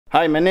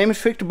Hi, my name is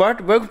Victor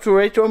Bart. Welcome to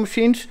Retro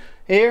Machines.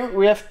 Here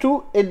we have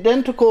two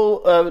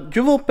identical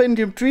dual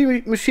Pentium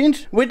 3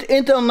 machines with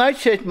Intel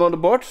Nightshade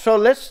motherboards. So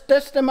let's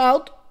test them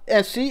out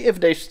and see if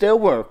they still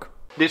work.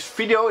 This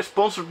video is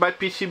sponsored by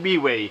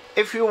PCBWay.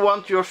 If you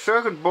want your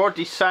circuit board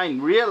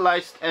design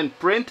realized and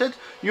printed,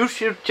 you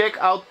should check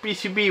out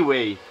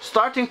PCBWay.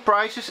 Starting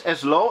prices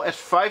as low as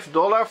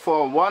 $5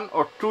 for a 1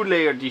 or 2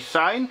 layer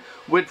design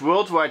with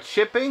worldwide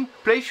shipping.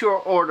 Place your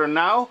order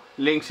now,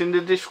 links in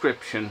the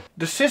description.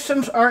 The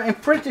systems are in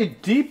pretty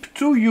deep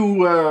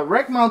 2U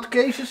rack mount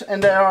cases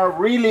and they are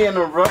really in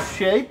a rough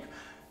shape.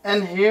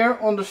 And here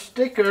on the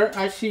sticker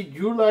I see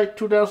July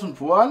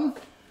 2001.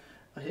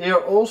 Here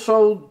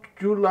also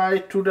July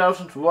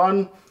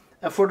 2001,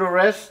 and for the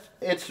rest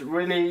it's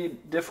really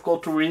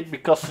difficult to read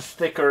because the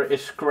sticker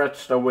is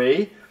scratched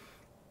away.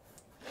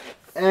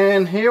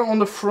 And here on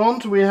the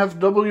front we have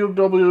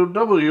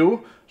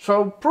www,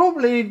 so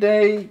probably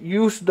they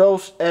use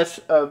those as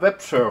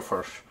web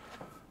servers.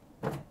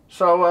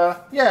 So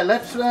yeah,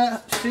 let's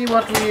see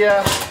what we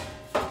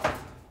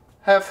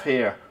have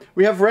here.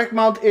 We have rack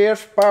mount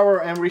ears,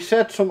 power and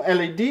reset, some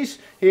LEDs,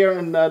 here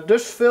a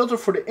dust filter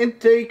for the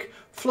intake,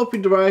 floppy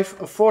drive,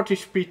 a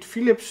 40-speed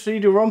Philips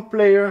CD-ROM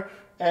player,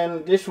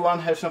 and this one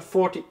has a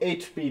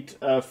 48-speed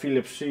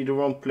Philips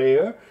CD-ROM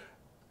player.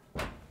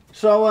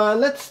 So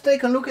let's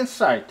take a look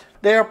inside.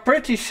 They are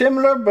pretty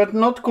similar but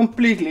not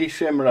completely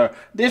similar.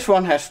 This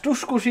one has 2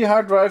 SCSI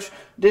hard drives,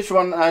 this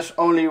one has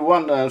only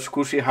 1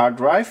 SCSI hard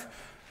drive.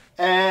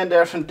 And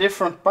there's a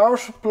different power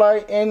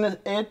supply in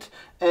it.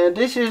 And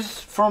this is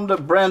from the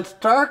brand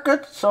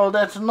Target, so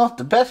that's not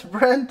the best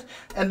brand.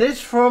 And this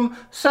is from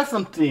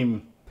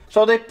 7Team.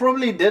 So they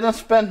probably didn't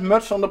spend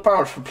much on the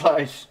power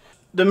supplies.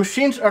 The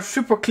machines are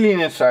super clean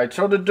inside,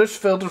 so the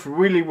dust filters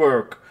really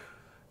work.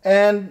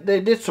 And they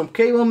did some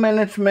cable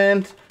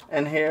management,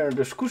 and here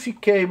the SCSI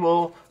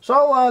cable.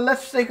 So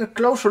let's take a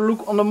closer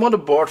look on the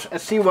motherboards and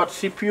see what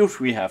CPUs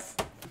we have.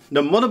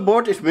 The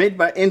motherboard is made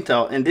by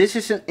Intel, and this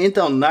is an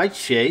Intel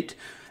Nightshade.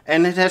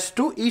 And it has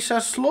 2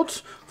 ESA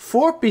slots,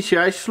 4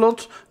 PCI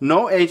slots,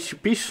 no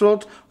HDP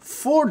slot,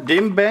 4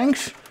 DIMM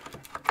banks.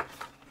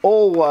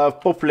 All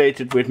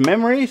populated with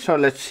memory. So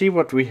let's see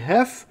what we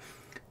have.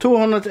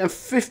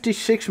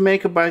 256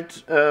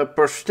 megabytes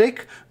per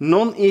stick,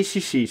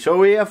 non-ECC. So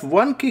we have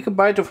 1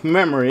 gigabyte of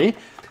memory.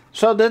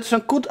 So that's a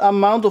good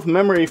amount of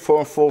memory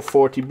for a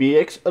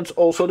 440BX. It's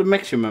also the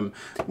maximum.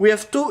 We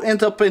have 2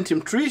 Intel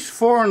Pentium 3s,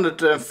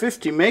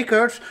 450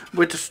 MHz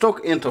with the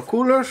stock Intel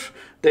coolers.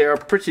 They are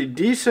pretty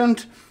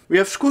decent. We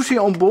have SCSI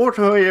on board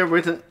here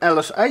with an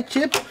LSI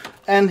chip.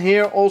 And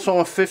here also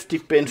a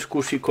 50-pin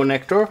SCSI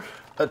connector.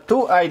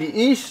 2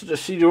 IDEs, the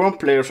CD-ROM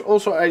players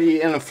also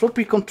IDE, and a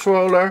floppy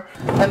controller.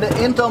 And the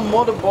Intel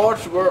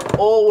motherboards were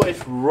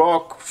always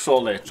rock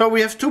solid. So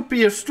we have 2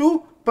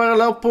 PS2,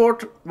 parallel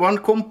port, 1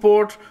 COM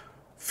port,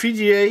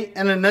 VGA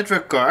and a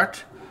network card.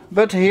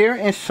 But here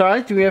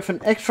inside we have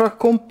an extra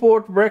COM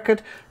port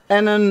bracket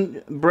and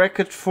a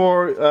bracket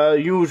for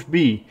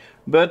USB.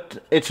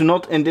 But it's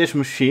not in this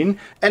machine.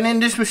 And in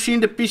this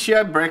machine the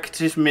PCI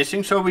bracket is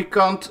missing, so we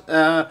can't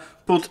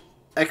put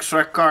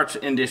extra cards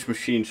in this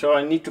machine, so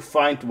I need to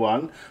find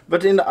one.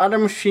 But in the other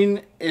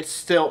machine it's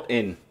still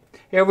in.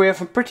 Here we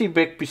have a pretty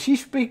big PC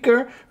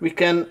speaker. We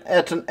can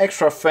add an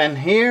extra fan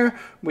here.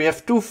 We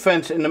have 2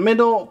 fans in the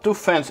middle, 2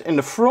 fans in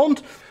the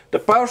front. The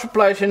power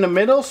supply is in the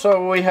middle,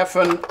 so we have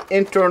an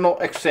internal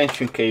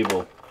extension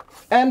cable.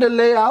 And the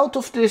layout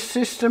of this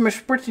system is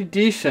pretty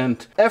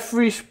decent.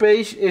 Every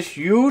space is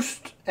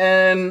used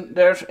and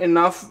there's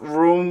enough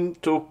room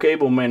to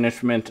cable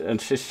management a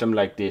system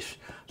like this.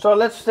 So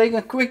let's take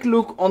a quick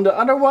look on the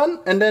other one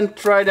and then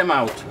try them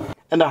out.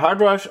 And the hard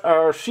drives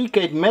are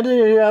Seagate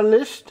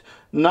Medialist,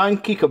 9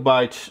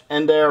 gigabytes,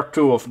 and there are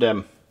 2 of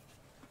them.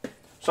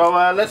 So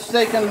let's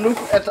take a look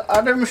at the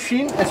other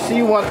machine and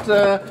see what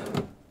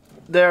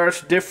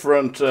there's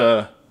different.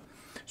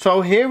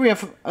 So here we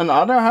have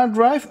another hard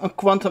drive, a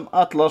Quantum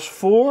Atlas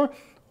 4,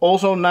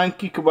 also 9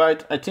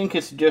 gigabyte. I think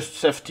it's just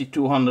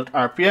 7200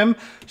 RPM,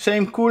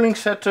 same cooling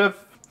setup.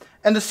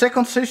 And the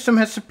second system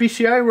has a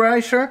PCI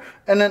riser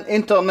and an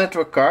Intel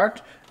network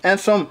card and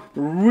some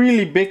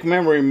really big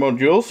memory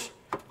modules.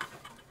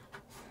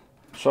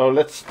 So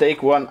let's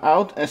take one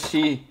out and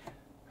see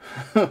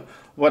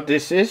what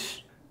this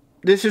is.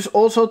 This is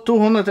also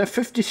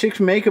 256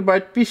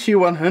 megabyte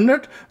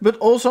PC100, but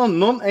also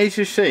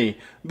non-ACC,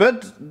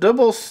 but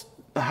double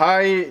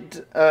high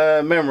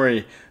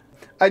memory.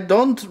 I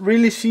don't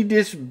really see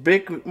these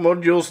big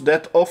modules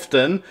that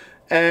often,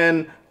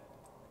 and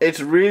it's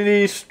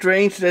really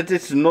strange that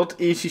it's not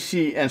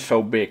ECC and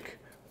so big.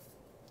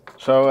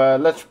 So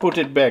let's put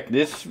it back.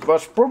 This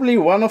was probably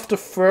one of the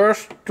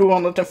first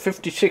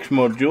 256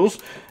 modules,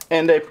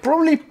 and they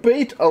probably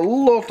paid a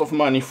lot of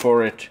money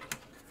for it.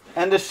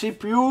 And the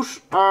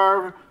CPUs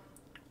are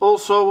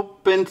also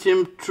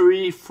Pentium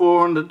 3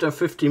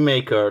 450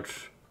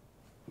 MHz.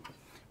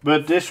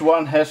 But this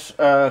one has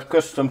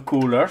custom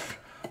coolers,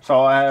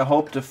 so I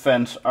hope the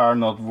fans are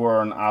not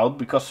worn out,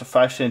 because the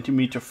 5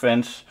 cm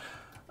fans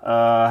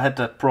had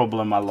that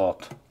problem a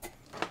lot.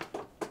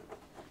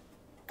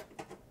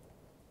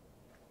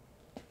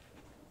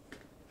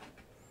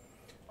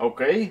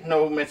 Okay,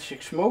 no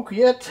magic smoke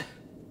yet.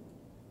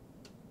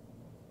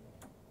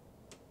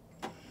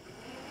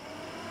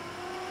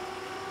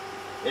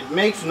 It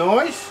makes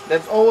noise,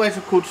 that's always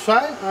a good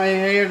sign. I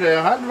hear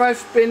the hard drive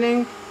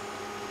spinning.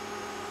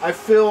 I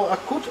feel a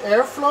good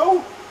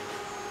airflow.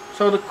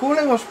 So the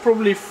cooling was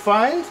probably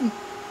fine,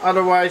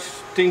 otherwise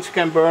things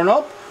can burn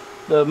up.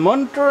 The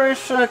monitor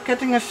is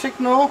getting a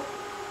signal.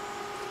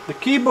 The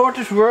keyboard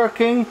is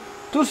working.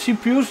 2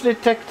 CPUs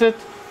detected.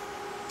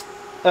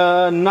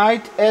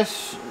 Night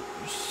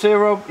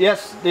S0,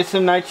 yes, this is a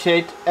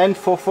nightshade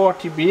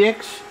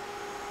N440BX.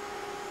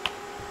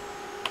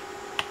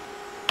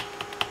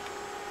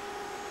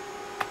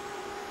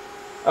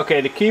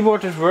 Okay, the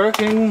keyboard is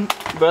working,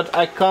 but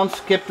I can't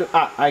skip the,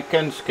 I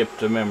can skip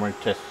the memory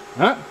test.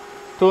 Huh?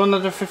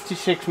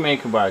 256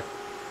 megabyte.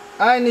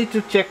 I need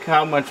to check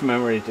how much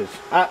memory it is.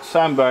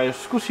 Signed by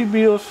SCSI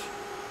BIOS.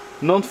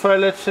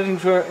 Non-valid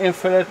settings were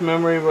invalid,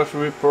 memory was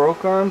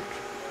reprogrammed.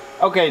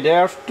 Okay, there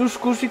are 2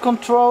 SCSI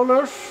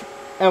controllers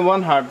and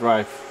 1 hard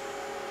drive.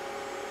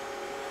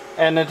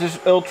 And it is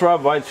ultra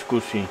wide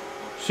SCSI.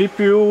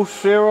 CPU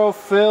 0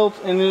 failed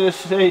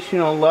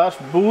initialization on last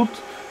boot.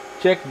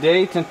 Check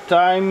date and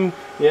time.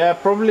 Yeah,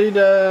 probably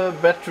the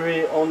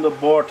battery on the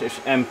board is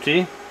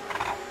empty.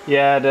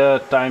 Yeah,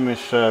 the time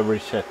is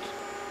reset.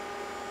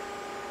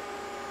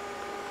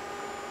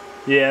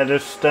 Yeah, the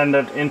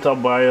standard Intel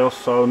BIOS,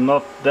 so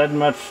not that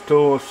much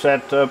to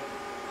set up.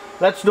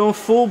 Let's do a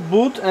full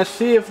boot and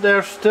see if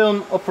there's still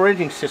an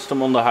operating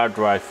system on the hard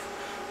drive.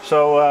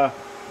 So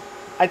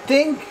I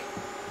think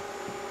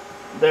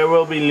there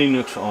will be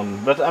Linux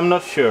on, but I'm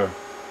not sure.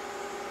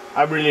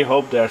 I really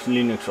hope there's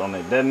Linux on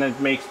it, then it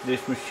makes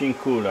this machine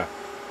cooler.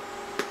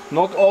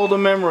 Not all the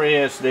memory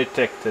is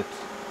detected.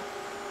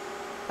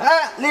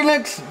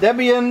 Linux,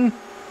 Debian,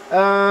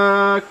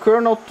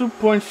 kernel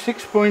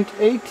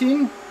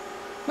 2.6.18.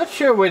 Not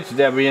sure which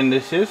Debian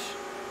this is.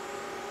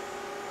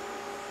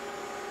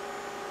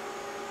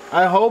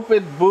 I hope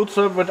it boots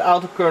up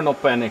without a kernel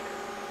panic.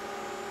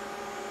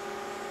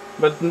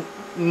 But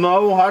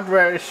no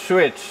hardware is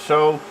switched,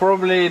 so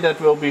probably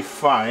that will be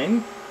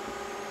fine.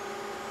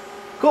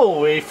 Cool,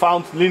 we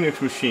found Linux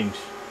machines.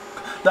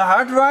 The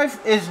hard drive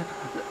is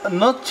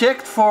not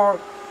checked for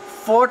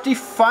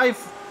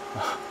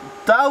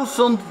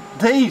 45,000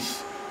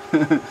 days.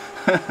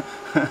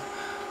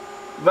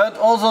 But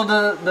also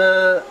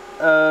the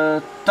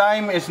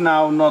time is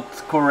now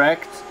not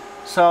correct.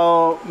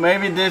 So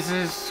maybe this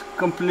is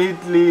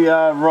completely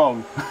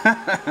wrong.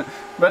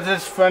 But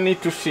it's funny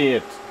to see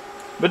it.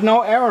 But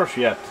no errors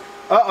yet.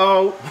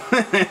 Uh-oh!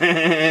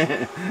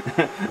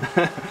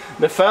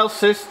 The file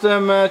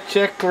system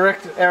check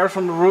corrected errors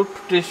on the root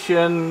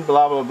partition,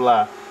 blah blah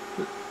blah.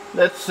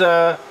 Let's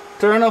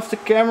turn off the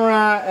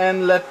camera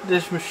and let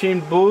this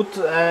machine boot,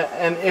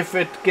 and if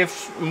it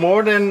gives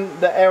more than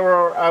the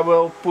error I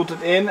will put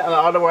it in, and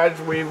otherwise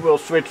we will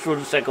switch to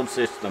the second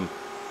system.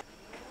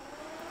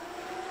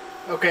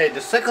 Okay,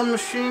 the second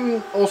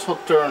machine also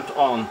turned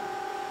on.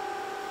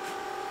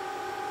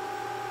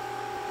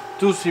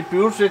 2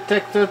 CPUs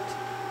detected.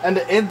 And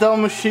the Intel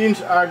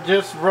machines are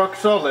just rock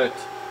solid.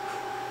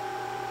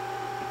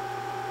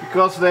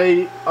 Because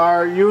they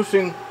are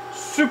using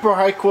super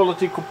high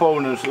quality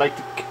components. Like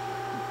the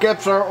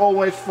caps are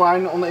always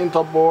fine on the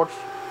Intel boards.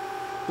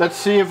 Let's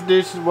see if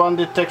this one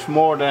detects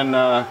more than...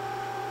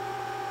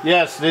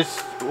 yes,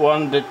 this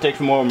one detects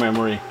more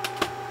memory.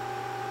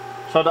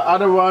 So the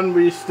other one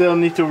we still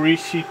need to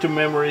reseat the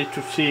memory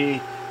to see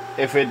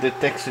if it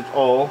detects it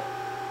all.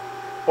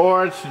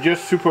 Or it's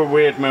just super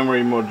weird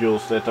memory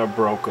modules that are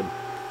broken.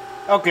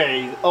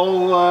 Okay,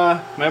 all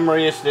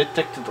memory is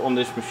detected on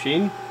this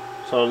machine.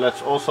 So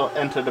let's also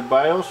enter the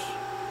BIOS.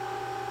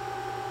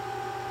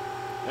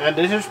 And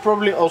this is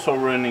probably also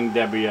running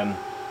Debian.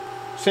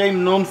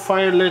 Same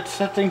non-valid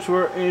settings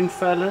were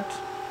invalid.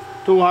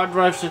 2 hard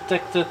drives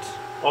detected.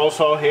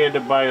 Also here the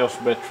BIOS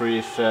battery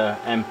is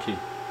empty.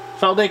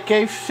 So they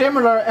gave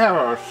similar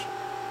errors.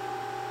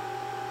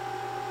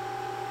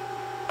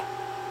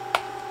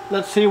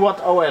 Let's see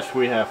what OS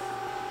we have.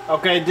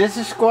 Okay, this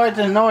is quite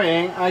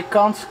annoying. I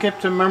can't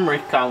skip the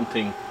memory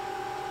counting.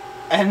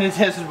 And it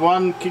has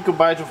 1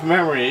 gigabyte of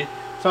memory.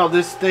 So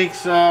this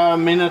takes a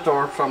minute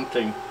or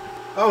something.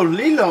 Oh,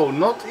 Lilo,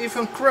 not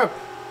even Crub.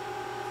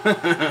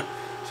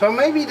 So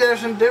maybe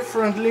there's a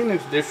different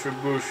Linux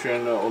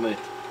distribution on it.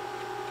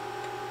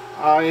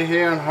 I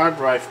hear a hard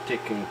drive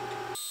ticking.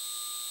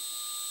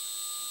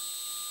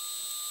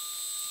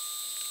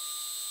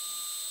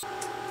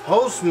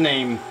 Host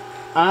name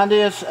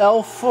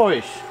ADSL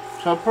voice.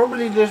 So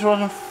probably this was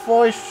a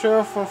voice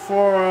server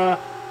for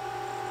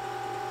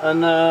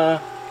an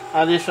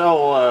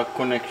ADSL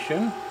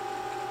connection.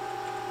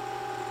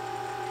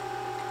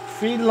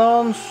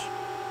 VLANs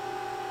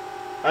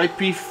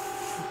IP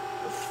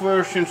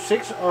version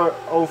 6 or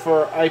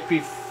over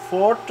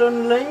IP4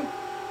 tunneling.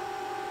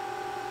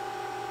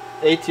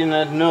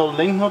 18.0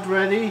 link not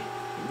ready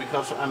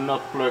because I'm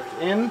not plugged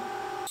in.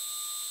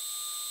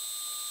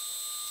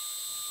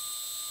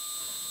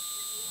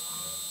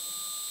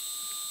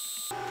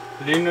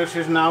 Linux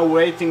is now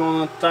waiting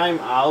on a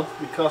timeout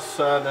because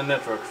the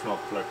network's not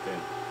plugged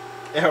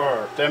in.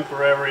 Error,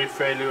 temporary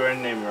failure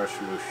in name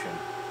resolution.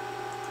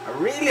 I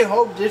really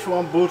hope this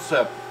one boots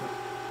up.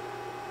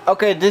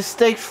 Okay, this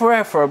takes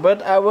forever,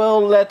 but I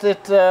will let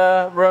it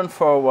run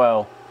for a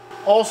while.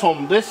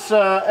 Awesome, this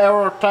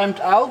error timed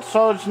out,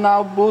 so it's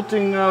now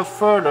booting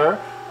further.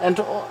 And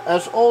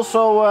as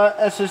also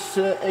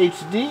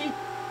SSHD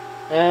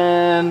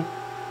and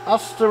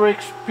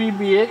Asterix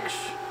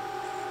PBX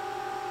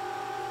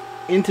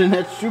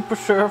Internet Super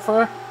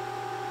Server.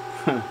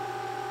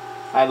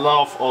 I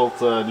love old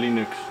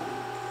Linux.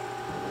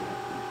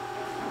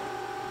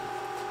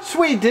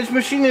 Sweet, this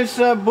machine is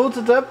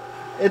booted up.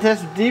 It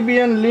has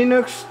Debian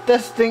Linux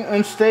testing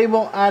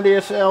unstable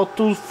ADSL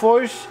 2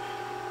 voice.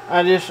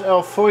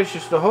 ADSL voice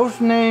is the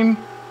host name.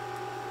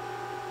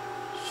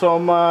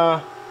 Some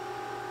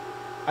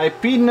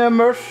IP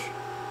numbers,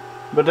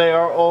 but they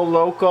are all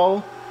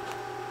local.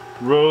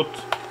 Root.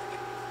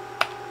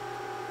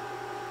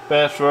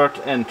 Password,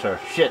 enter.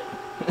 Shit.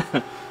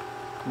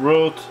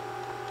 Root.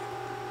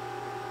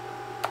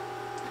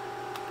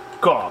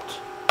 God.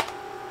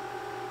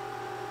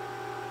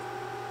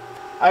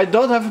 I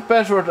don't have a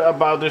password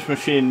about this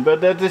machine,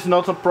 but that is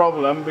not a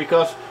problem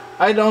because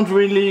I don't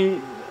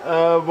really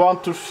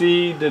want to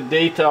see the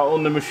data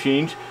on the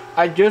machines.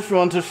 I just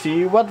want to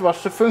see what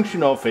was the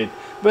function of it.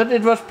 But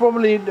it was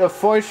probably the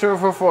voice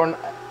server for an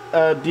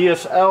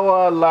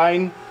DSL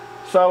line.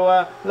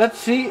 So let's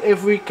see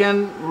if we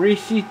can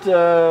reseat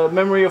the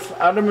memory of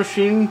the other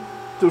machine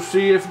to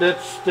see if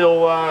that's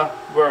still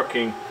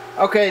working.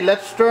 Okay,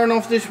 let's turn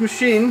off this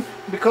machine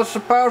because the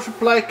power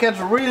supply gets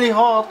really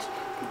hot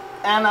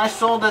and I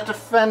saw that the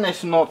fan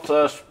is not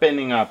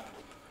spinning up.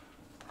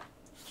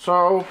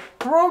 So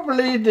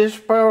probably this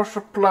power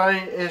supply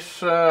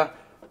is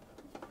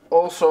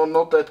also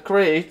not that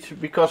great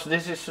because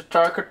this is a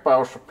target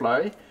power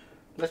supply.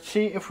 Let's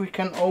see if we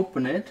can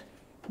open it.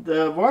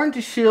 The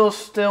warranty seal is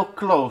still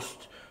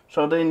closed,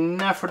 so they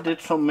never did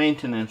some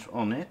maintenance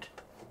on it.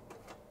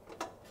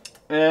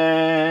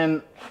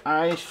 And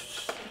I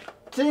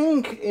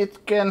think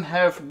it can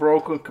have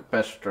broken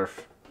capacitors.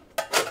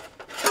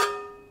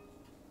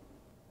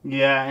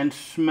 Yeah, and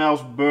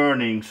smells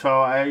burning,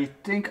 so I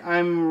think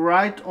I'm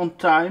right on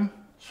time.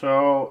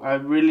 So I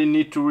really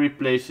need to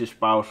replace this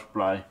power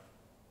supply.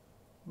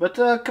 But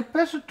the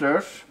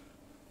capacitors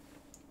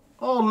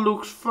all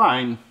looks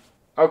fine.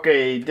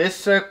 Okay,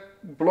 this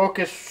block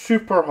is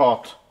super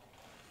hot.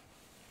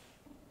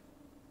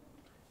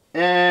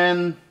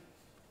 And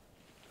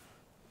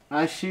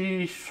I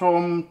see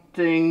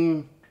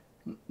something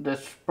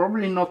that's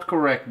probably not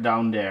correct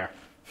down there.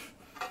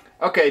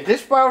 Okay,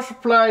 this power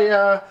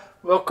supply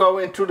will go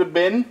into the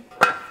bin.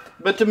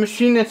 But the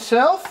machine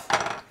itself,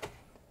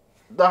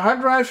 the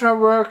hard drives are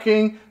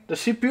working, the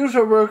CPUs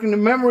are working, the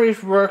memory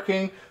is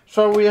working.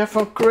 So we have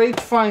a great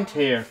find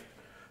here.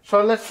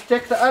 So let's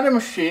check the other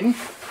machine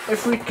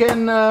if we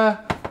can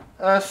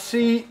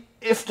see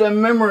if the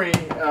memory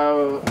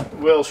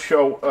will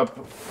show up.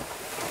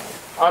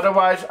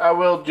 Otherwise I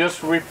will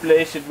just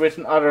replace it with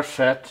another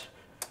set.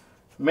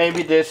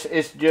 Maybe this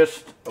is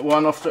just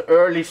one of the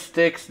early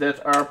sticks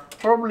that are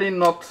probably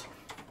not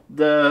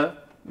the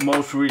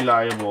most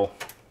reliable.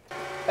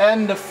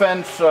 And the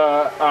fans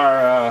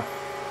are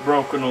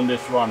broken on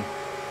this one.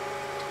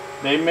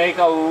 They make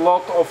a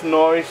lot of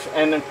noise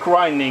and a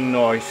grinding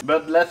noise.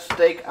 But let's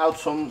take out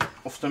some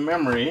of the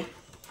memory.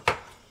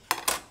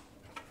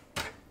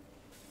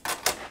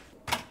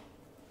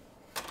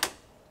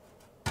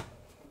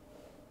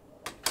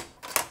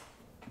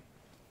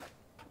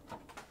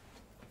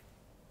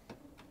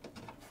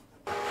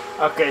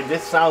 Okay,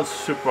 this sounds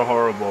super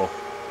horrible.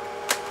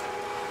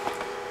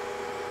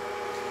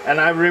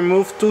 And I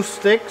removed 2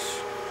 sticks.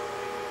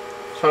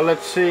 So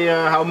let's see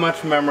how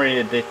much memory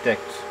it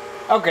detects.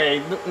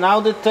 Okay, now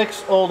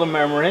detects all the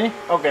memory.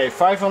 Okay,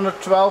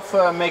 512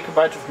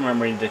 megabytes of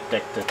memory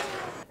detected.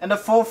 And the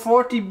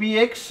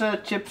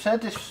 440BX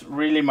chipset is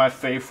really my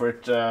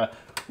favorite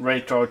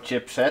retro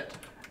chipset.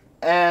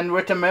 And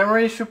with the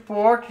memory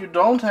support you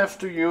don't have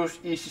to use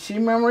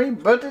ECC memory,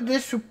 but it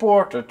is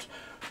supported.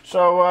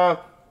 So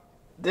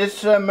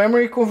this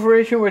memory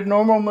configuration with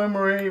normal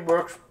memory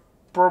works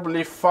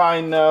probably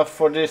fine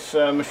for this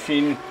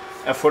machine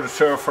and for the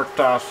server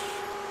tasks.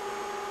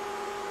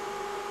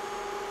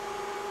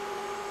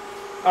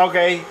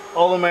 Okay,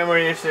 all the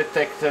memory is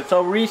detected.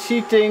 So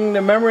reseating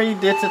the memory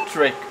did the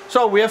trick.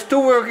 So we have 2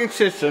 working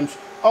systems.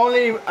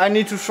 Only I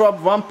need to swap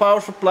 1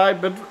 power supply,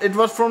 but it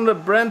was from the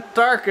brand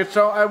Target,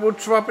 so I would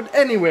swap it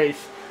anyways.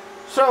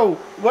 So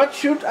what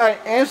should I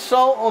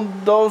install on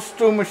those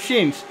 2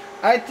 machines?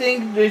 I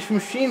think these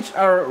machines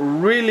are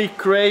really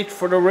great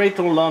for the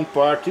retro LAN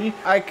party.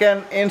 I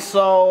can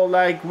install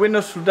like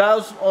Windows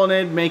 2000 on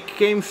it, make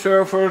game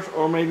servers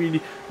or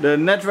maybe the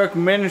network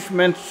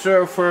management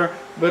server,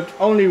 but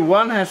only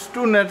one has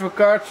 2 network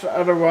cards, the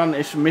other one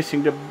is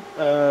missing the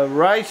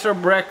riser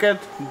bracket.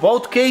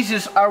 Both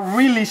cases are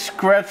really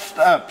scratched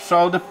up,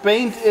 so the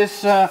paint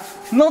is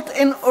not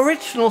in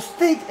original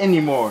state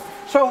anymore.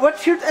 So what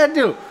should I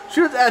do?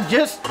 Should I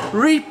just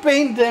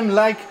repaint them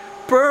like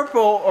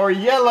purple or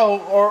yellow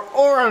or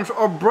orange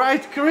or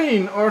bright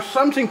green or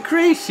something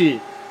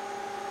crazy?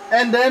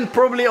 And then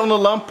probably on the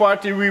lamp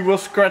party we will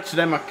scratch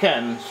them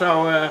again.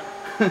 So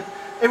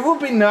it would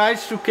be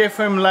nice to give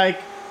them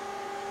like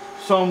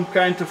some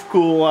kind of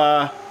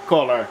cool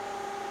color.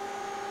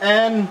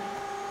 And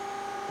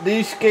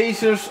these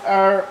cases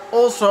are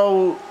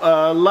also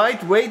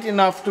lightweight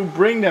enough to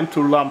bring them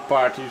to lamp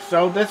parties.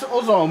 So that's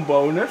also a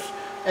bonus.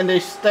 And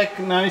they stack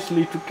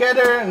nicely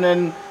together, and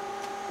then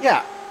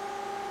yeah,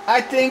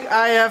 I think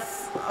I have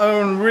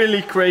a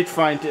really great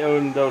find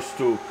on those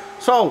two.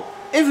 So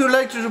if you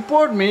like to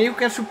support me, you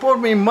can support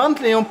me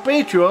monthly on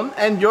Patreon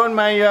and join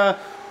my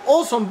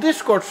awesome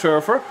Discord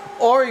server,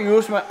 or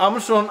use my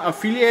Amazon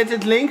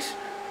affiliated links.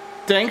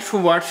 Thanks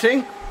for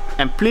watching,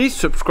 and please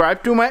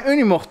subscribe to my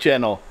Unimog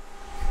channel.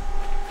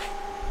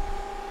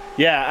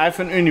 Yeah, I have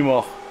an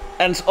Unimog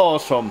and it's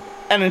awesome,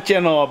 and a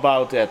channel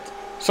about it.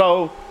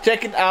 So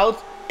check it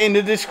out in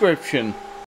the description.